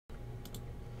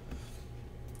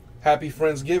Happy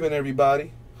Friendsgiving,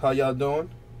 everybody. How y'all doing?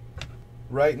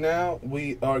 Right now,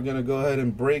 we are going to go ahead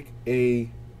and break a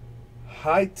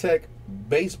high-tech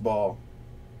baseball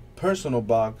personal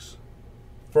box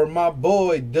for my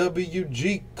boy,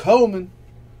 W.G. Coleman.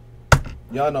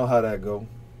 Y'all know how that go.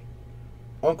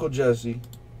 Uncle Jesse,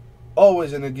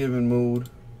 always in a giving mood.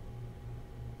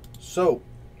 So,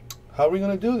 how are we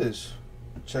going to do this?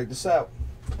 Check this out.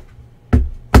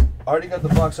 Already got the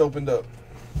box opened up.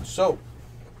 So,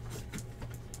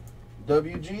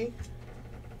 WG,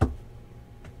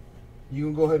 you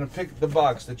can go ahead and pick the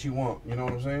box that you want. You know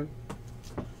what I'm saying?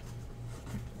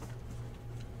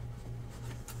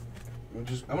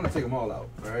 I'm going to take them all out,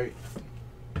 all right?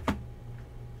 I'm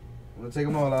going to take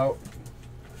them all out.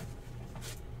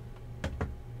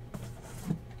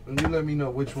 And you let me know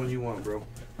which one you want, bro.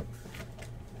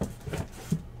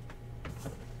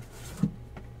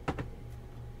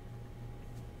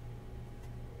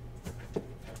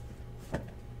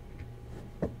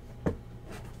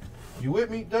 You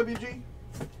with me, WG?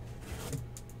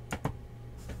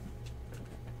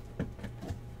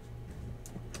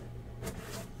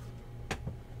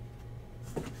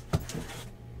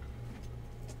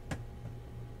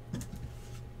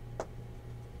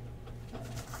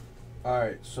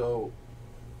 Alright, so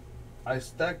I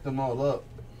stacked them all up.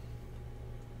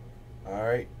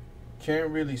 Alright,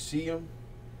 can't really see them.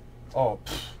 Oh,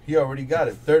 he already got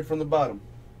it. Third from the bottom.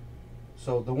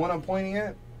 So the one I'm pointing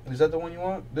at, is that the one you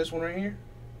want? This one right here?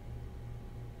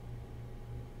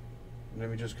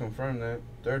 Let me just confirm that.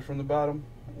 Third from the bottom.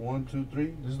 1, 2,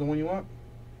 3. This is the one you want?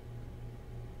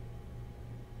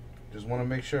 Just want to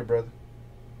make sure, brother.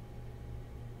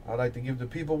 I like to give the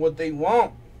people what they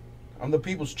want. I'm the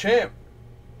people's champ.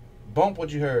 Bump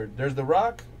what you heard. There's The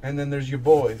Rock, and then there's your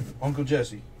boy, Uncle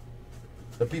Jesse.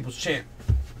 The people's champ.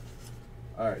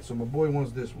 Alright, so my boy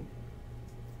wants this one.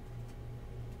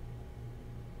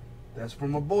 That's for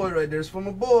my boy right there. It's for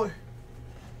my boy.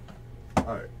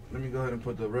 Alright, let me go ahead and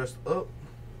put the rest up.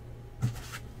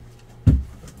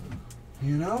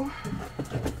 You know?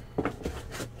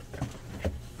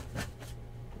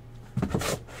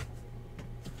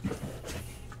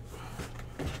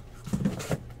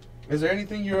 Is there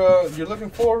anything you're looking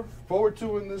forward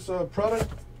to in this product,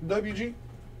 WG?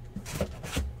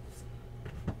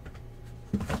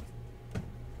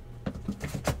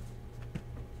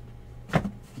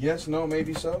 Yes, no,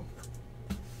 maybe so.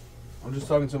 I'm just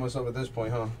talking to myself at this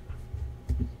point, huh?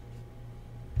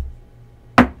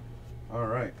 All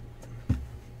right.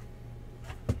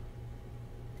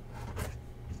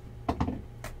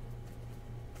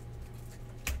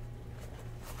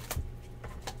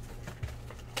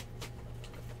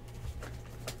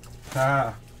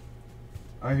 Ah,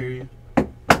 I hear you.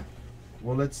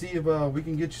 Well, let's see if we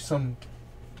can get you some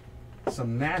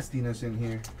nastiness in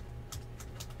here.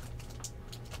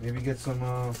 Maybe get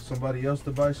somebody else to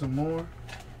buy some more.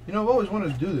 You know, I've always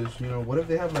wanted to do this. You know, what if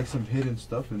they have like some hidden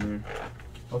stuff in there?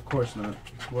 Of course not.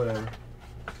 Whatever.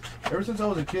 Ever since I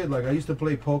was a kid, like I used to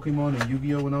play Pokemon and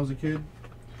Yu-Gi-Oh when I was a kid,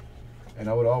 and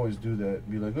I would always do that.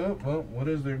 Be like, oh, well, what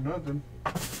is there? Nothing.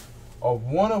 A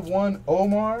 1 of 1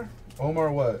 Omar.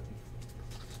 Omar what?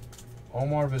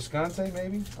 Omar Visconti,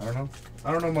 maybe? I don't know.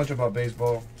 I don't know much about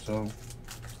baseball, so I'm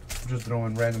just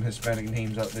throwing random Hispanic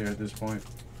names out there at this point.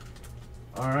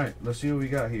 Alright, let's see what we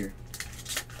got here.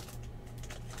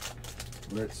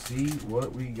 Let's see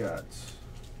what we got.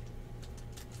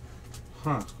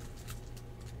 Huh.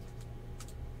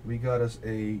 We got us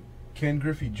a Ken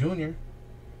Griffey Jr.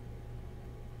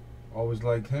 Always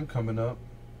liked him coming up.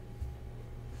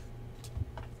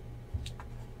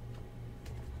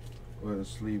 Go ahead and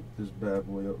sleeve this bad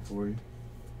boy up for you.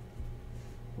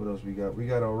 What else we got? We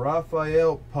got a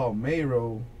Rafael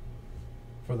Palmeiro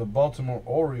for the Baltimore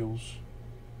Orioles.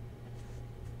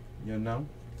 You know,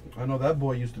 I know that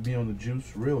boy used to be on the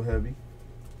juice real heavy.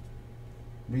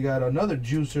 We got another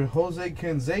juicer, Jose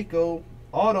Canseco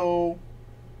auto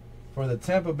for the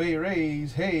Tampa Bay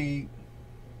Rays. Hey,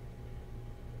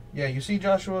 yeah, you see,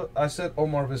 Joshua, I said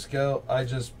Omar Vizquel. I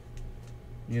just,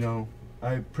 you know,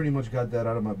 I pretty much got that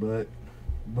out of my butt,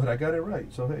 but I got it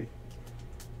right, so hey.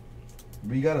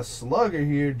 We got a slugger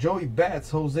here, Joey Bats,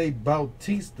 Jose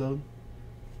Bautista,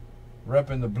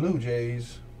 repping the Blue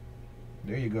Jays.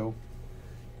 There you go.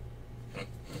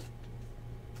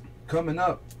 Coming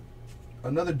up,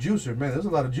 another juicer. Man, there's a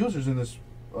lot of juicers in this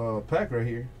pack right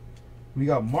here. We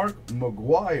got Mark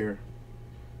McGwire,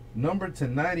 number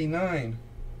 /99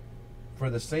 for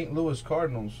the St. Louis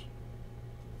Cardinals.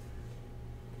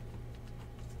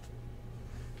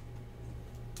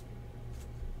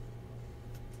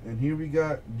 And here we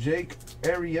got Jake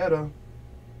Arrieta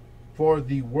for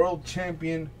the world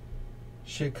champion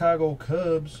Chicago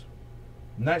Cubs.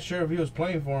 Not sure if he was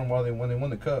playing for him when they won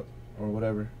the cup or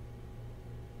whatever.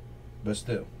 But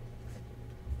still.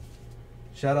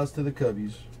 Shout outs to the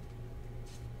Cubbies.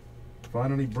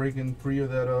 Finally breaking free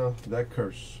of that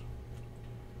curse.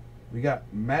 We got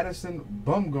Madison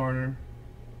Bumgarner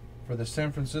for the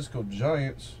San Francisco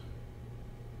Giants.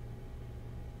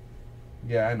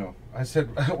 Yeah, I know. I said,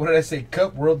 what did I say?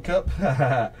 Cup? World Cup?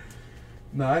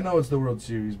 No, I know it's the World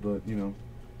Series, but, you know,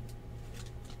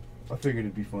 I figured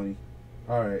it'd be funny.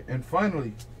 All right, and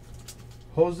finally,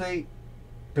 Jose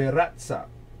Peraza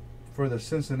for the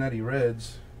Cincinnati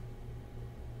Reds.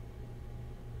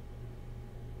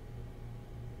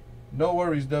 No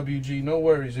worries, WG. No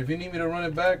worries. If you need me to run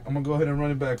it back, I'm going to go ahead and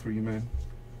run it back for you, man.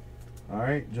 All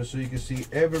right, just so you can see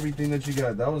everything that you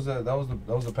got. That was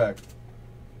the pack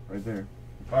right there.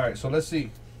 All right, so let's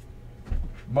see.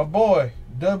 My boy,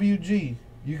 WG,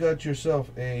 you got yourself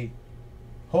a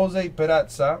Jose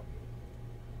Peraza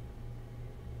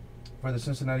for the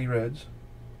Cincinnati Reds.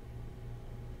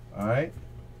 All right.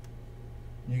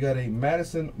 You got a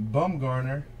Madison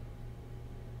Bumgarner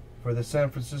for the San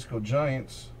Francisco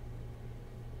Giants.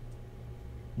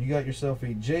 You got yourself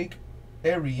a Jake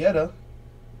Arrieta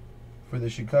for the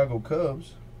Chicago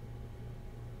Cubs.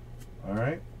 All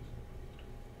right.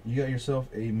 You got yourself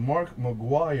a Mark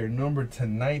McGwire, number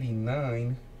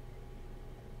 /99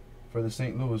 for the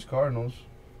St. Louis Cardinals.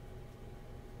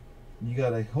 You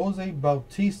got a Jose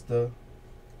Bautista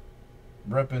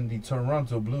repping the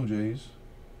Toronto Blue Jays.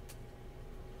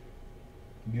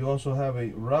 You also have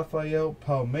a Rafael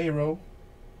Palmeiro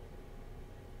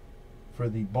for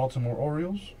the Baltimore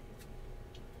Orioles.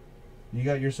 You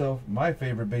got yourself my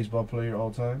favorite baseball player all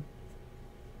time,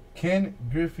 Ken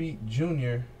Griffey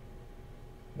Jr.,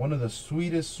 one of the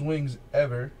sweetest swings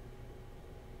ever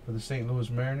for the St. Louis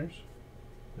Mariners.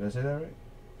 Did I say that right?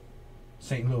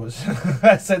 St. Louis.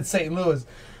 I said St. Louis.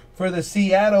 For the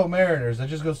Seattle Mariners. That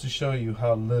just goes to show you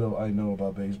how little I know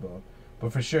about baseball.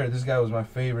 But for sure, this guy was my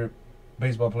favorite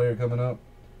baseball player coming up.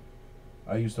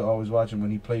 I used to always watch him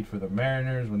when he played for the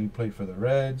Mariners, when he played for the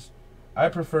Reds. I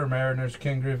prefer Mariners,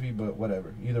 Ken Griffey, but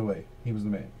whatever. Either way, he was the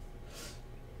man.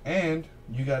 And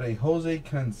you got a Jose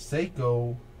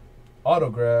Canseco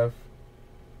autograph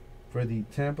for the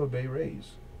Tampa Bay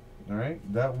Rays. All right,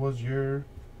 that was your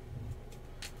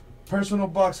personal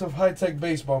box of high-tech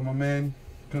baseball, my man.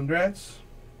 Congrats.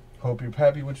 Hope you're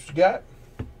happy with what you got.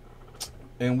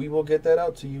 And we will get that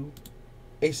out to you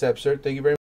ASAP, sir. Thank you very much.